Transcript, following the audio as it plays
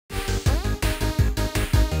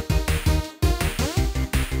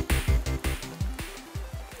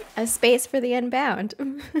A space for the Unbound.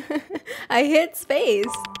 I hit space.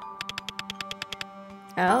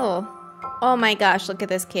 Oh. Oh my gosh, look at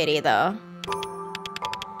this kitty though.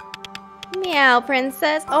 Meow,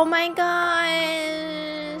 princess. Oh my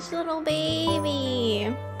gosh, little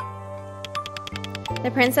baby.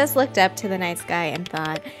 The princess looked up to the night sky and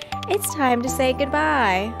thought, it's time to say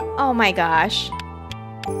goodbye. Oh my gosh.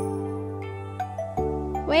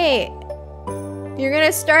 Wait. You're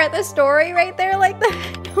gonna start the story right there like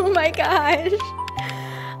that? Oh my gosh.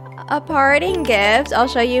 A parting gift. I'll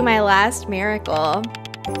show you my last miracle.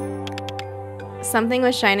 Something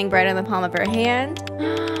was shining bright on the palm of her hand.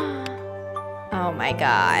 Oh my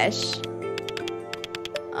gosh.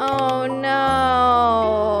 Oh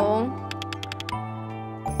no.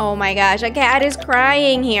 Oh my gosh, a cat is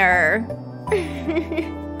crying here.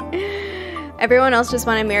 Everyone else just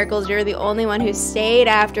wanted miracles. You're the only one who stayed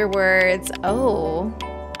afterwards. Oh.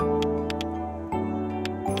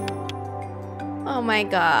 Oh my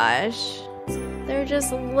gosh. They're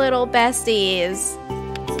just little besties.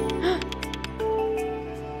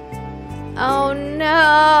 Oh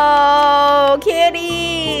no,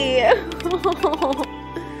 kitty.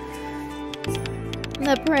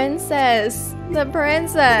 The princess. The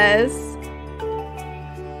princess.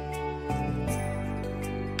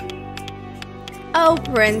 Oh,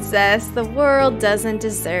 princess, the world doesn't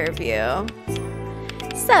deserve you.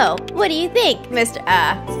 So, what do you think, Mr.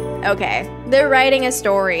 Okay, they're writing a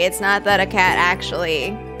story. It's not that a cat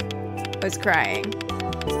actually was crying.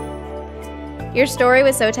 Your story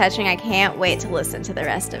was so touching, I can't wait to listen to the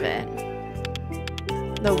rest of it.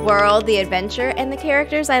 The world, the adventure, and the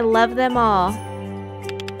characters, I love them all.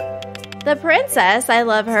 The princess, I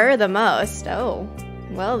love her the most. Oh,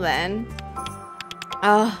 well then.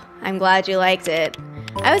 Oh, I'm glad you liked it.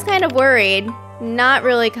 I was kind of worried, not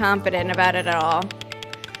really confident about it at all.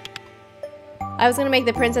 I was gonna make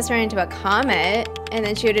the princess turn into a comet, and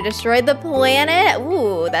then she would have destroyed the planet.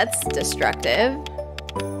 Ooh, that's destructive.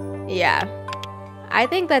 Yeah, I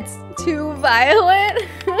think that's too violent.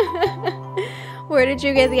 Where did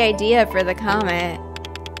you get the idea for the comet?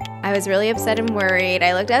 I was really upset and worried.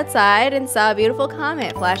 I looked outside and saw a beautiful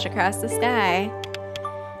comet flash across the sky.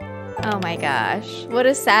 Oh my gosh, what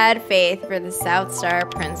a sad fate for the South Star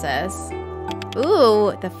Princess.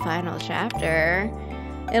 Ooh, the final chapter.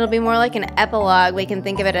 It'll be more like an epilogue. We can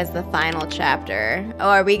think of it as the final chapter. Oh,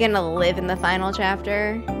 are we gonna live in the final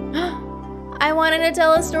chapter? I wanted to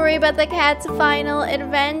tell a story about the cat's final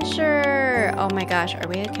adventure. Oh my gosh, are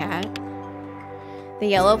we a cat? The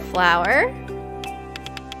yellow flower?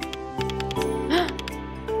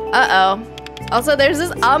 Uh-oh. Also, there's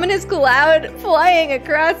this ominous cloud flying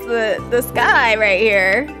across the sky right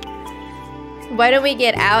here. Why don't we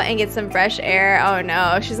get out and get some fresh air? Oh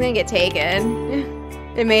no, she's gonna get taken.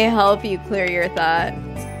 It may help you clear your thought.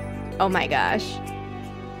 Oh my gosh.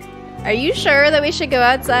 Are you sure that we should go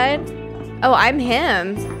outside? Oh, I'm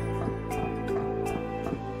him.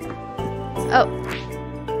 Oh.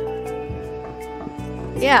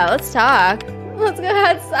 Yeah, let's talk. Let's go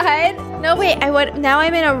outside. No, wait, now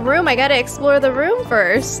I'm in a room. I gotta explore the room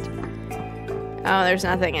first. Oh, there's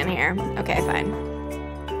nothing in here. Okay, fine.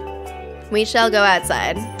 We shall go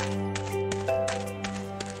outside.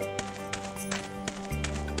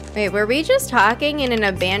 Wait, were we just talking in an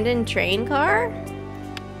abandoned train car?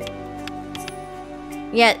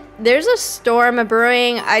 Yeah, there's a storm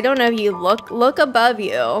brewing. I don't know if you look above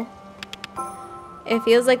you. It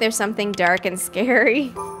feels like there's something dark and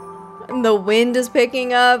scary. The wind is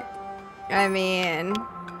picking up. I mean...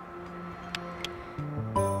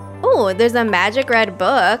 Oh, there's a magic red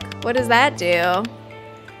book. What does that do?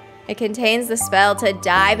 It contains the spell to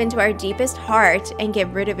dive into our deepest heart and get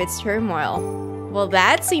rid of its turmoil. Well,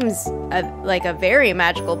 that seems like a very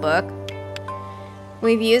magical book.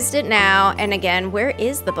 We've used it now, and again, where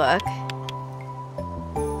is the book?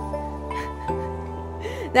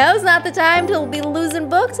 Now's not the time to be losing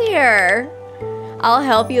books here. I'll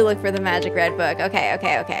help you look for the magic red book. Okay,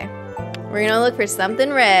 okay, okay. We're gonna look for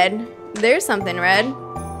something red. There's something red.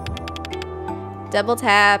 Double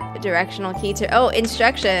tap, directional key to, oh,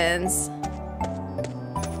 instructions.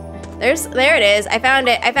 There it is. I found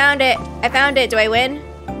it. I found it. I found it. Do I win?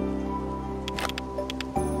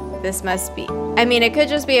 This must be, I mean, it could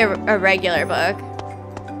just be a regular book.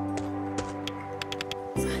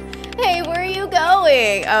 Hey, where are you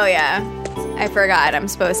going? Oh yeah, I forgot. I'm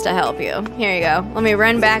supposed to help you. Here you go. Let me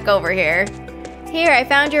run back over here. Here, I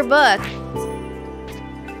found your book.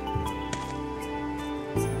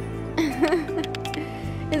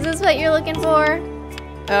 Is this what you're looking for?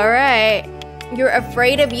 All right. You're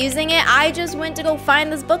afraid of using it? I just went to go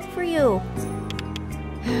find this book for you.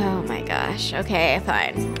 Oh my gosh. Okay,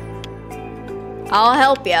 fine. I'll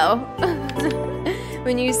help you.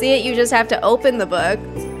 When you see it, you just have to open the book.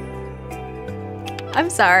 I'm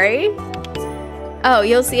sorry. Oh,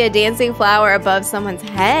 you'll see a dancing flower above someone's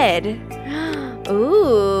head.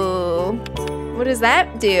 Ooh. What does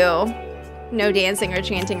that do? No dancing or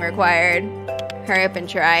chanting required. Hurry up and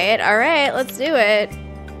try it. All right, let's do it.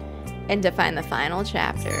 And define the final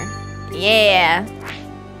chapter. Yeah.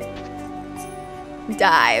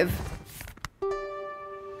 Dive.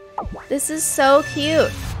 This is so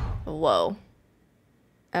cute. Whoa.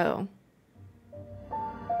 Oh.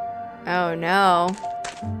 Oh no.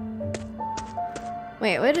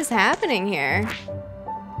 Wait, what is happening here?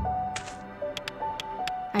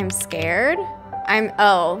 I'm scared?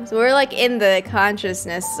 Oh, so we're like in the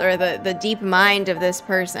consciousness or the deep mind of this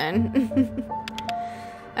person.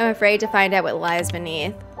 I'm afraid to find out what lies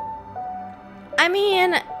beneath. I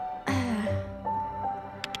mean,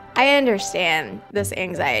 I understand this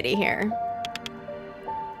anxiety here.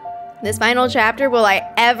 This final chapter, will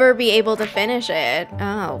I ever be able to finish it?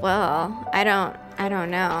 Oh, well, I don't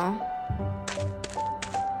know.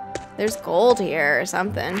 There's gold here or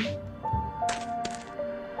something.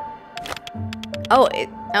 Oh,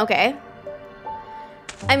 okay.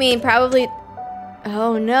 I mean, probably...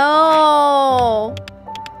 Oh, no!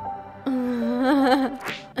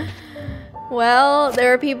 Well,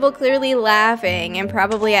 there are people clearly laughing and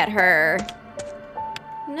probably at her.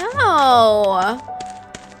 No!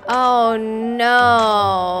 Oh,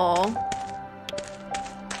 no.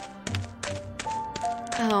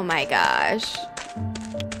 Oh my gosh.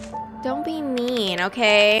 Don't be mean,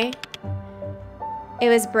 okay? It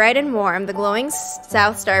was bright and warm. The glowing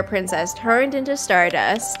South Star Princess turned into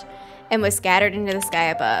stardust and was scattered into the sky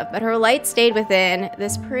above, but her light stayed within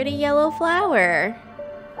this pretty yellow flower.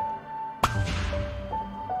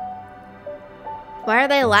 Why are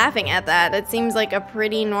they laughing at that? That seems like a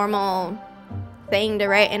pretty normal thing to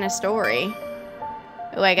write in a story.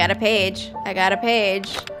 Oh, I got a page. I got a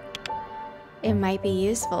page. It might be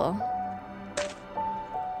useful.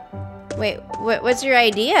 Wait, what's your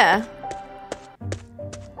idea?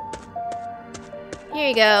 Here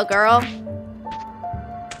you go, girl.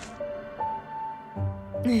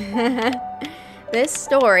 This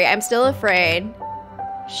story, I'm still afraid.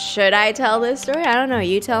 Should I tell this story? I don't know,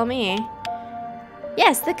 you tell me.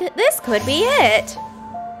 Yes, this could be it.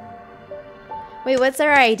 Wait, what's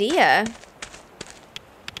our idea?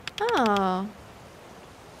 Oh.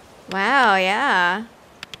 Wow, yeah.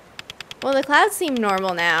 Well, the clouds seem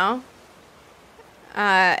normal now.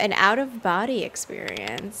 An out-of-body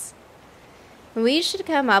experience. We should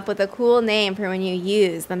come up with a cool name for when you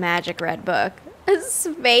use the magic red book.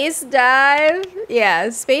 Space dive? Yeah,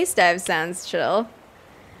 space dive sounds chill.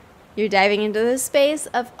 You're diving into the space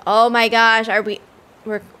of... Oh my gosh, are we...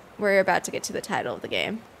 We're about to get to the title of the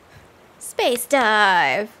game. Space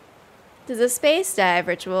dive. Does a space dive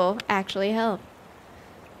ritual actually help?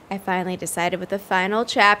 I finally decided what the final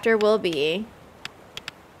chapter will be.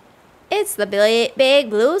 It's the big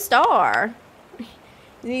blue star.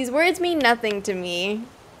 These words mean nothing to me.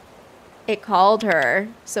 It called her.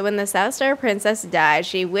 So when the South Star Princess died,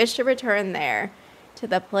 she wished to return there, to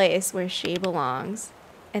the place where she belongs.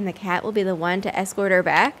 And the cat will be the one to escort her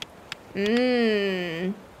back?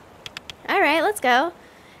 Alright, let's go.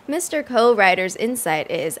 Mr. Co-Writer's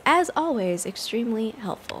insight is, as always, extremely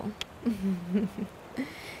helpful.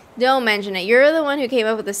 Don't mention it. You're the one who came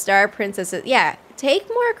up with the Star Princesses. Yeah, take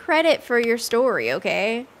more credit for your story,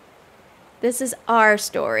 okay? This is our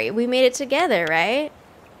story. We made it together, right?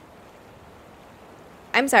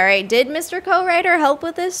 I'm sorry, did Mr. Co-Writer help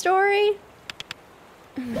with this story?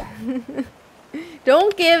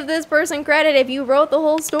 Don't give this person credit if you wrote the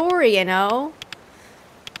whole story, you know?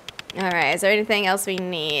 Alright, is there anything else we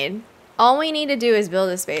need? All we need to do is build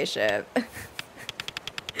a spaceship.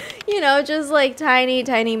 You know, just like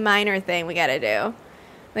tiny minor thing we gotta do.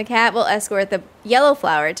 The cat will escort the yellow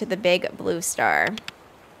flower to the big blue star.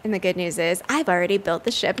 And the good news is, I've already built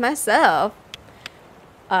the ship myself.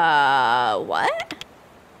 What?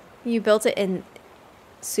 You built it in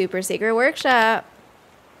super secret workshop.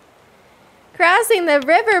 Crossing the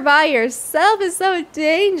river by yourself is so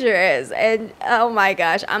dangerous. And oh my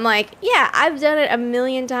gosh, I'm like, yeah, I've done it a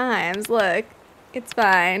million times. Look, it's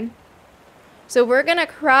fine. So we're gonna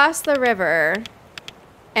cross the river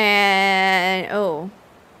and, oh,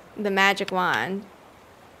 the magic wand.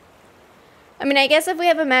 I mean, I guess if we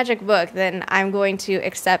have a magic book, then I'm going to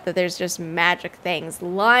accept that there's just magic things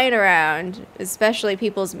lying around, especially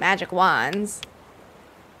people's magic wands.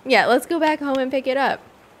 Yeah, let's go back home and pick it up.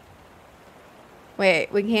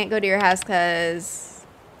 Wait, we can't go to your house because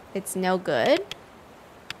it's no good?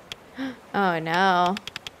 Oh no.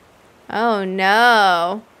 Oh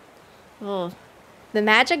no. Oh. The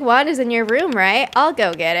magic wand is in your room, right? I'll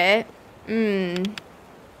go get it.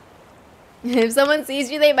 If someone sees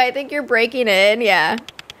you, they might think you're breaking in. Yeah.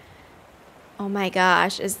 Oh my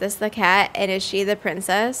gosh. Is this the cat? And is she the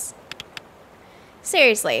princess?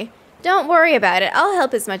 Seriously. Don't worry about it. I'll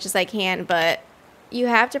help as much as I can, but you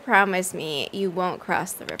have to promise me you won't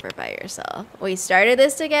cross the river by yourself. We started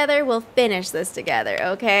this together. We'll finish this together,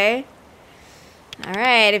 okay? All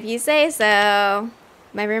right, if you say so.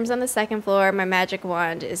 My room's on the 2nd floor. My magic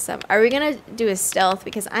wand is some... Are we going to do a stealth?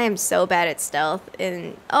 Because I am so bad at stealth.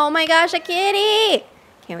 And oh my gosh, a kitty!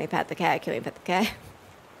 Can we pet the cat? Can we pet the cat?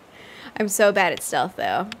 I'm so bad at stealth,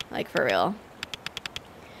 though. Like, for real.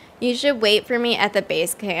 You should wait for me at the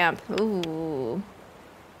base camp. Ooh.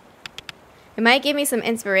 It might give me some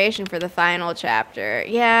inspiration for the final chapter.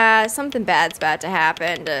 Yeah, something bad's about to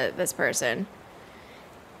happen to this person.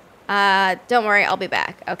 Don't worry, I'll be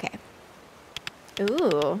back. Okay.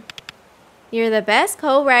 Ooh. You're the best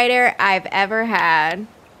co-writer I've ever had.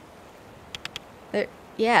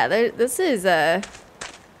 This is a...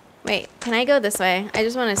 Wait, can I go this way? I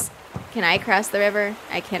just want to... Can I cross the river?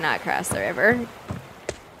 I cannot cross the river.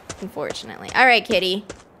 Unfortunately. All right, kitty.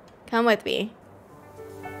 Come with me.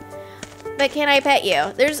 But can I pet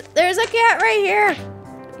you? There's a cat right here.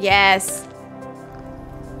 Yes.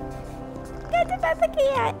 Got to pet the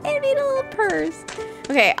cat. It made a little purse.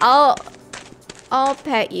 Okay, I'll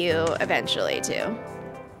pet you eventually too.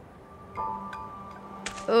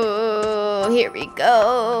 Oh, here we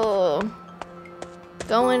go.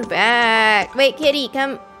 Going back. Wait, kitty,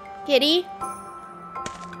 come. Kitty?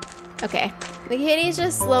 Okay. The kitty's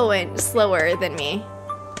just slower than me.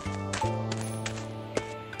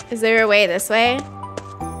 Is there a way this way?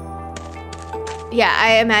 Yeah,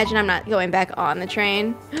 I imagine I'm not going back on the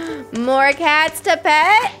train. More cats to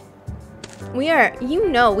pet? We are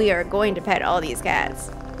going to pet all these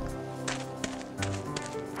cats.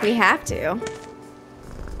 We have to.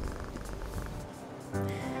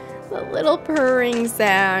 The little purring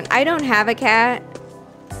sound. I don't have a cat,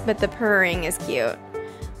 but the purring is cute.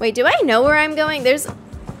 Wait, do I know where I'm going?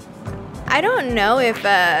 I don't know if,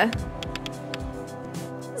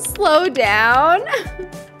 slow down.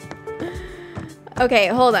 Okay,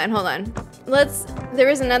 hold on. There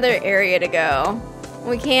is another area to go.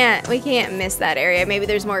 We can't miss that area. Maybe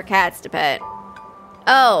there's more cats to pet.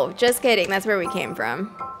 Oh, just kidding. That's where we came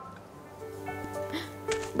from.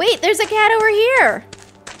 Wait, there's a cat over here.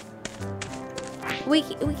 We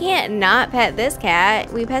can't not pet this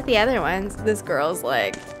cat. We pet the other ones. This girl's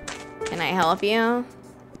like, can I help you? All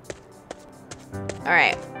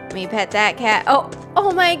right, let me pet that cat.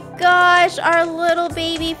 Oh my gosh, our little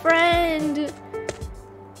baby friend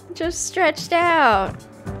just stretched out.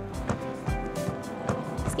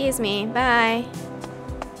 Excuse me, bye.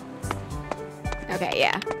 Okay,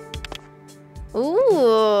 yeah.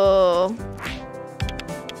 Ooh.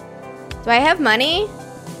 Do I have money?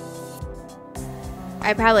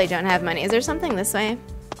 I probably don't have money. Is there something this way?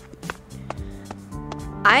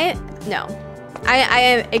 No.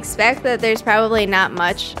 I expect that there's probably not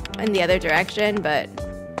much in the other direction, but...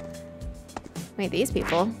 Wait, these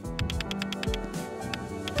people.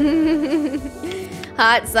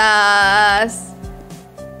 Hot sauce.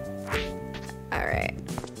 Alright.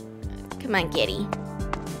 Come on, kitty.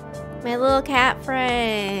 My little cat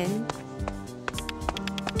friend.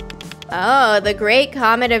 Oh, the great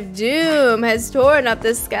comet of doom has torn up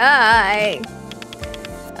the sky.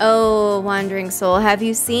 Oh, wandering soul, have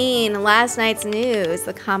you seen last night's news?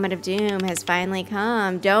 The comet of doom has finally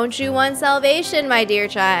come. Don't you want salvation, my dear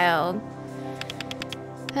child?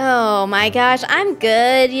 Oh my gosh, I'm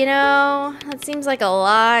good, you know? That seems like a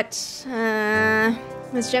lot.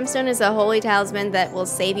 This gemstone is a holy talisman that will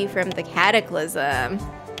save you from the cataclysm.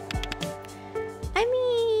 I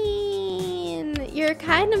mean, you're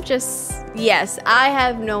kind of just... Yes, I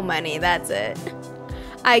have no money, that's it.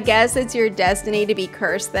 I guess it's your destiny to be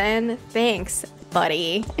cursed then. Thanks,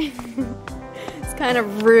 buddy. It's kind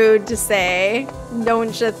of rude to say,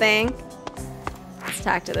 don't you think? Let's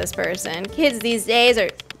talk to this person. Kids these days are...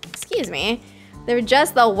 Excuse me. They're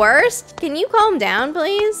just the worst? Can you calm down,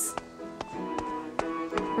 please?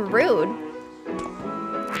 Rude.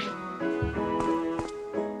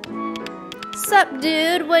 Sup,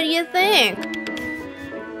 dude? What do you think?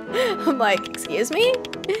 I'm like, excuse me?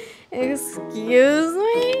 Excuse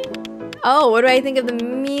me? Oh, what do I think of the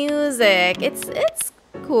music? It's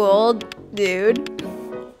cool, dude.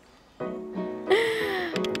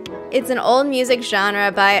 It's an old music genre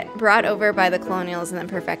brought over by the colonials and then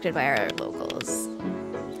perfected by our locals.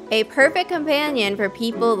 A perfect companion for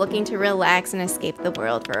people looking to relax and escape the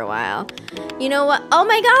world for a while. You know what? Oh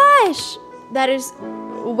my gosh! That is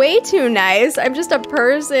way too nice. I'm just a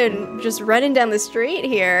person just running down the street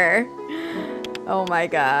here. Oh my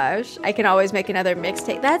gosh. I can always make another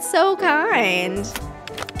mixtape. That's so kind.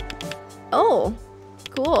 Oh,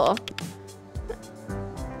 cool.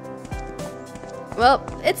 Well,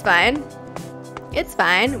 it's fine. It's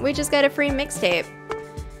fine. We just got a free mixtape.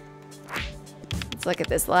 Let's look at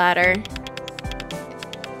this ladder.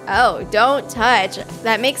 Oh, don't touch.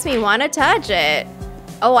 That makes me want to touch it.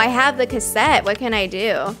 Oh, I have the cassette. What can I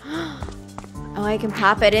do? Oh, I can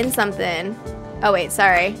pop it in something. Oh, wait,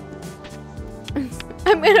 sorry.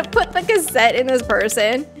 I'm gonna put the cassette in this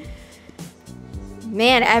person.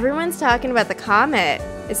 Man, everyone's talking about the comet.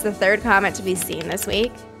 It's the third comet to be seen this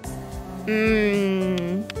week.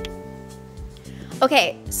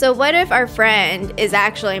 Okay, so what if our friend is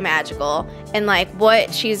actually magical and like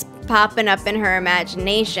what she's popping up in her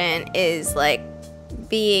imagination is like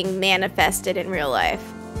being manifested in real life?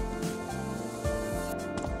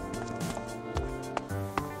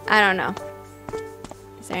 I don't know.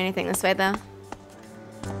 Is there anything this way though?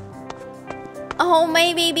 Oh,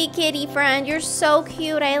 my baby kitty friend, you're so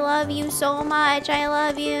cute. I love you so much. I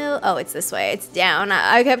love you. Oh, it's this way. It's down.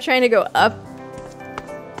 I kept trying to go up.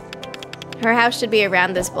 Her house should be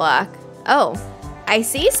around this block. Oh, I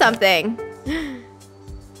see something.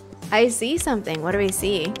 I see something. What do we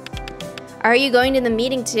see? Are you going to the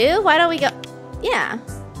meeting too? Why don't we go? Yeah.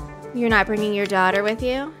 You're not bringing your daughter with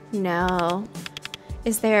you? No.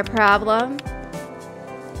 Is there a problem?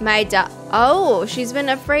 Oh, she's been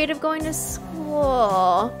afraid of going to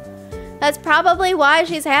school. That's probably why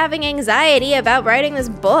she's having anxiety about writing this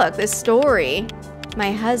book, this story.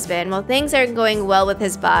 My husband, well, things aren't going well with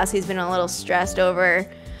his boss. He's been a little stressed over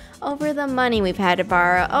the money we've had to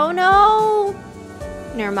borrow. Oh no!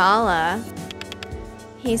 Nirmala.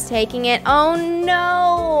 He's taking it. Oh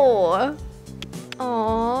no!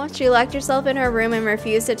 Oh, she locked herself in her room and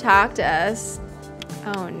refused to talk to us.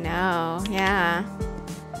 Oh no, yeah.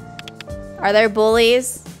 Are there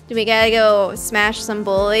bullies? Do we gotta go smash some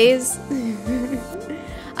bullies?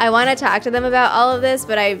 I want to talk to them about all of this,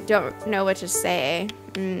 but I don't know what to say.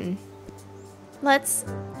 Oh,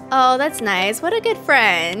 that's nice. What a good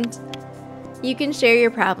friend. You can share your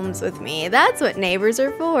problems with me. That's what neighbors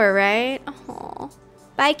are for, right? Oh,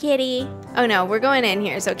 bye, kitty. Oh no, we're going in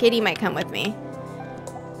here, so kitty might come with me.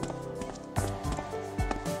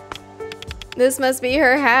 This must be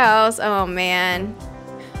her house. Oh man.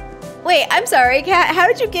 Wait, I'm sorry, cat. How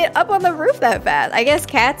did you get up on the roof that fast? I guess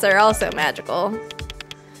cats are also magical.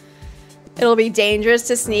 It'll be dangerous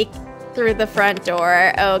to sneak through the front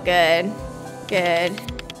door. Oh, good. Good.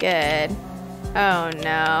 Good. Oh,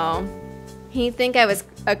 no. He'd think I was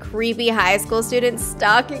a creepy high school student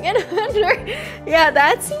stalking it under. Yeah,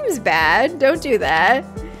 that seems bad. Don't do that.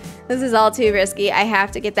 This is all too risky. I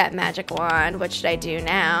have to get that magic wand. What should I do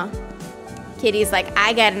now? Kitty's like,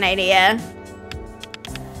 I got an idea.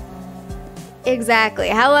 Exactly.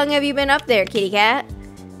 How long have you been up there, kitty cat?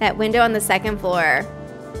 That window on the second floor.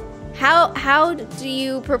 How do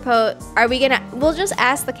you propose? Are we gonna? We'll just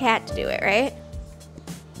ask the cat to do it, right?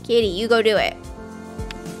 Kitty, you go do it.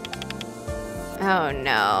 Oh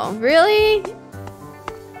no. Really?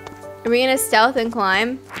 Are we gonna stealth and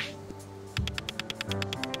climb?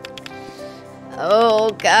 Oh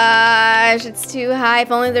gosh, it's too high. If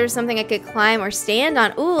only there was something I could climb or stand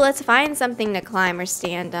on. Ooh, let's find something to climb or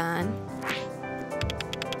stand on.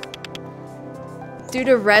 Due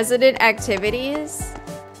to resident activities?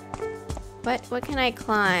 What can I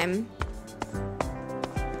climb?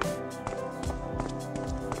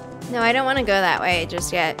 No, I don't want to go that way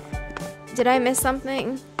just yet. Did I miss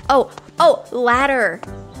something? Oh, ladder.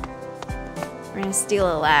 We're gonna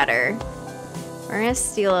steal a ladder. We're gonna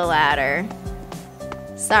steal a ladder.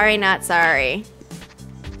 Sorry, not sorry.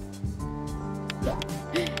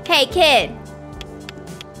 Hey, kid.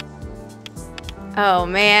 Oh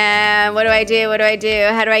man, what do I do? What do I do?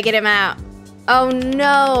 How do I get him out? Oh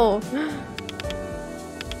no.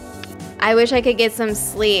 I wish I could get some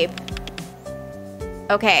sleep.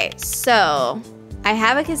 Okay, so I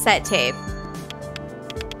have a cassette tape.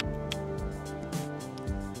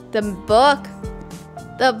 The book.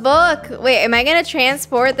 The book. Wait, am I gonna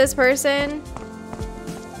transport this person?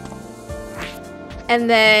 And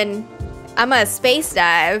then I'm gonna space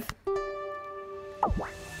dive.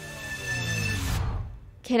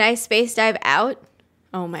 Can I space dive out?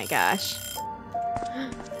 Oh my gosh.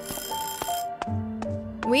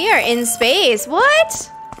 We are in space. What?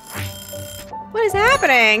 What is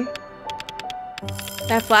happening?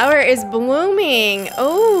 That flower is blooming.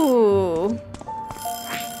 Oh.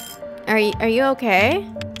 Are you okay?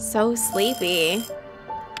 So sleepy.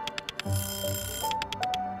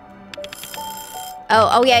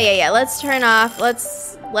 Oh yeah. Let's turn off.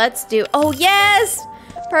 Let's do. Oh yes,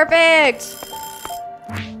 perfect.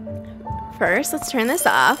 First, let's turn this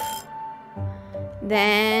off.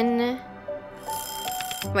 Then,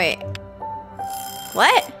 wait.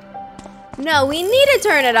 What? No, we need to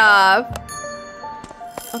turn it off.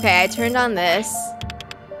 Okay, I turned on this.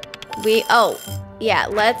 Oh, yeah,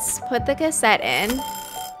 let's put the cassette in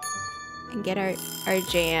and get our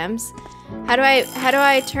jams. How do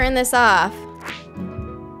I turn this off?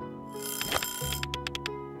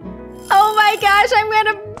 Oh my gosh, I'm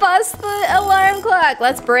gonna bust the alarm clock.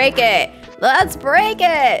 Let's break it. Let's break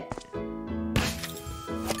it.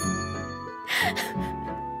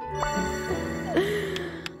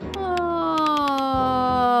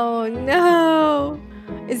 Oh no.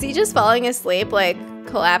 Is he just falling asleep, like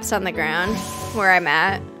collapsed on the ground where I'm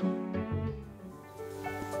at?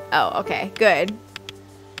 Oh, okay, good.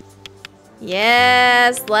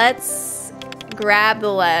 Yes, let's grab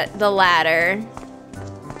the ladder.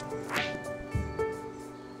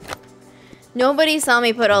 Nobody saw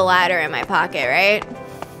me put a ladder in my pocket, right?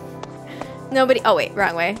 Nobody, oh wait,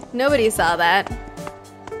 wrong way. Nobody saw that.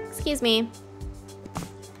 Excuse me.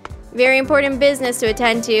 Very important business to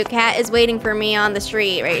attend to. Cat is waiting for me on the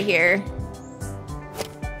street right here.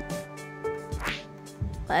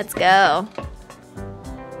 Let's go.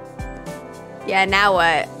 Yeah, now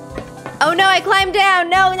what? Oh no, I climbed down.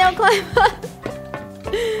 No, climb up.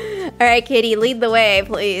 All right, kitty, lead the way,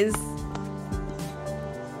 please.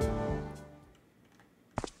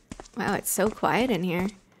 Wow, it's so quiet in here.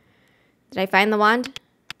 Did I find the wand?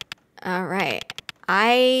 All right.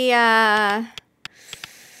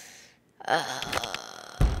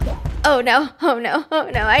 Oh no.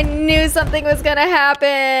 I knew something was gonna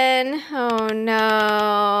happen. Oh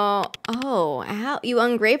no. Oh, ow. You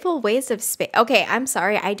ungrateful waste of space. Okay, I'm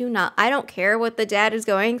sorry. I don't care what the dad is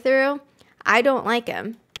going through. I don't like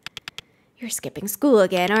him. You're skipping school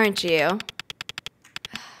again, aren't you?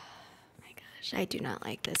 Oh my gosh, I do not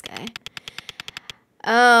like this guy.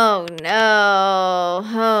 Oh no.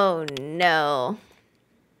 Oh no.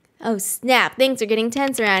 Oh snap, things are getting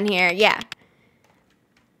tense around here. Yeah.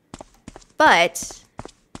 But,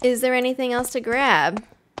 is there anything else to grab?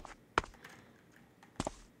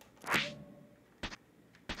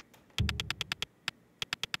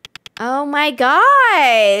 Oh my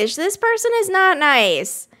gosh, this person is not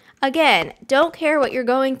nice. Again, don't care what you're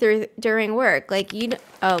going through during work. Like,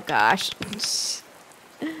 oh gosh.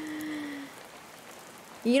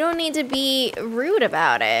 You don't need to be rude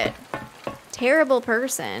about it. Terrible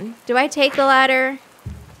person. Do I take the ladder?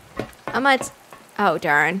 Oh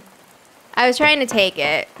darn. I was trying to take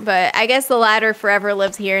it, but I guess the ladder forever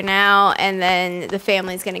lives here now, and then the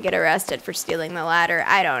family's gonna get arrested for stealing the ladder.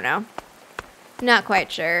 I don't know. Not quite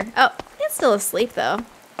sure. Oh, it's still asleep though.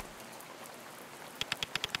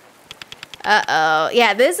 Uh-oh.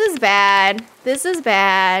 Yeah, this is bad. This is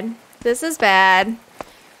bad. This is bad.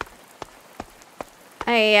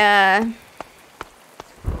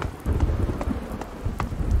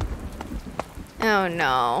 Oh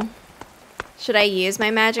no. Should I use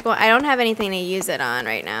my magic wand? I don't have anything to use it on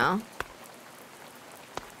right now.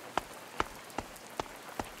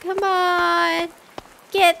 Come on.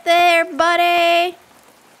 Get there, buddy.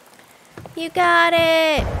 You got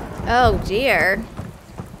it. Oh, dear.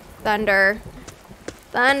 Thunder.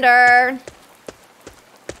 Thunder.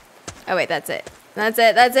 Oh, wait, that's it. That's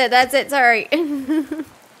it. Sorry.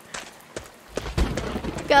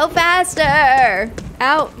 Go faster.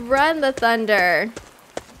 Outrun the thunder.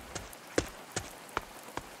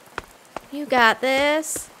 You got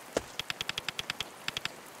this.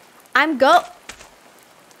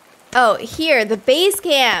 Oh, here, the base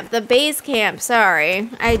camp. The base camp. Sorry,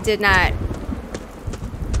 I did not.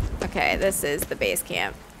 Okay, this is the base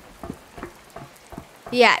camp.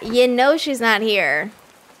 Yeah, you know she's not here.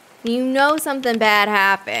 You know something bad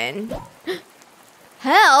happened.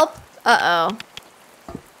 Help! Uh-oh.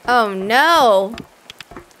 Oh, no.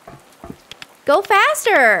 Go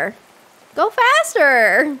faster. Go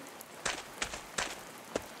faster.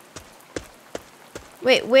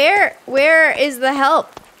 Wait, where is the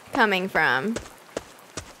help coming from?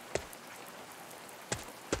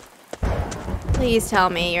 Please tell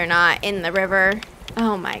me you're not in the river.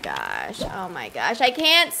 Oh my gosh. Oh my gosh. I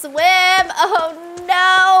can't swim. Oh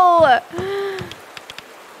no.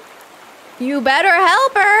 You better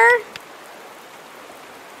help her.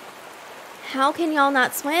 How can y'all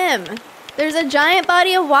not swim? There's a giant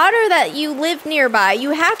body of water that you live nearby. You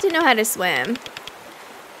have to know how to swim.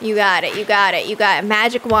 You got it. You got it. You got it.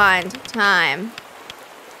 Magic wand time.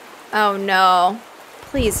 Oh no.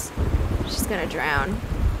 Please. She's gonna drown.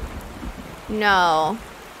 No.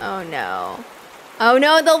 Oh no. Oh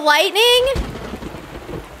no, the lightning?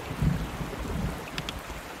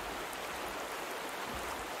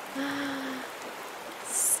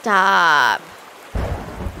 Stop.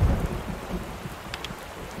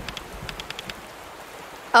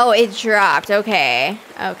 Oh, it dropped. Okay.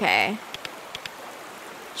 Okay.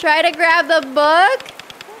 Try to grab the book?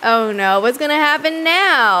 Oh no, what's gonna happen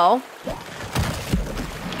now?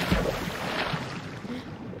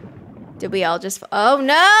 Did we all just... Oh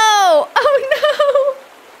no! Oh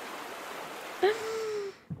no!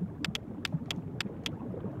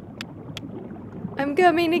 I'm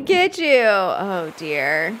coming to get you. Oh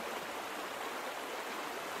dear.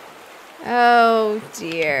 Oh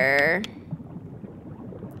dear.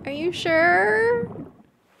 Are you sure?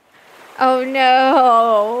 Oh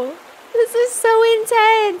no. This is so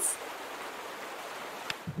intense.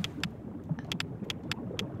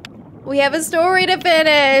 We have a story to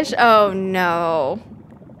finish. Oh no.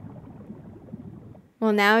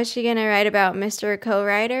 Well, now is she gonna write about Mr.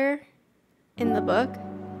 Co-writer in the book?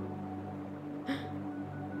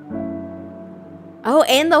 Oh,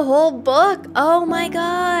 and the whole book. Oh my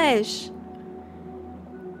gosh.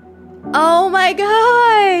 Oh my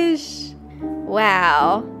gosh.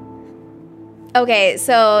 Wow. Okay,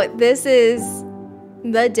 so this is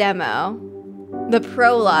the demo. The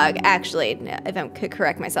prologue, actually, if I could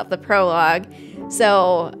correct myself, the prologue.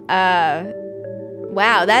 So,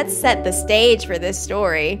 wow, that set the stage for this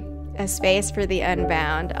story. A space for the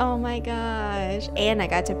Unbound. Oh my gosh. And I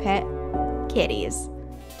got to pet kitties.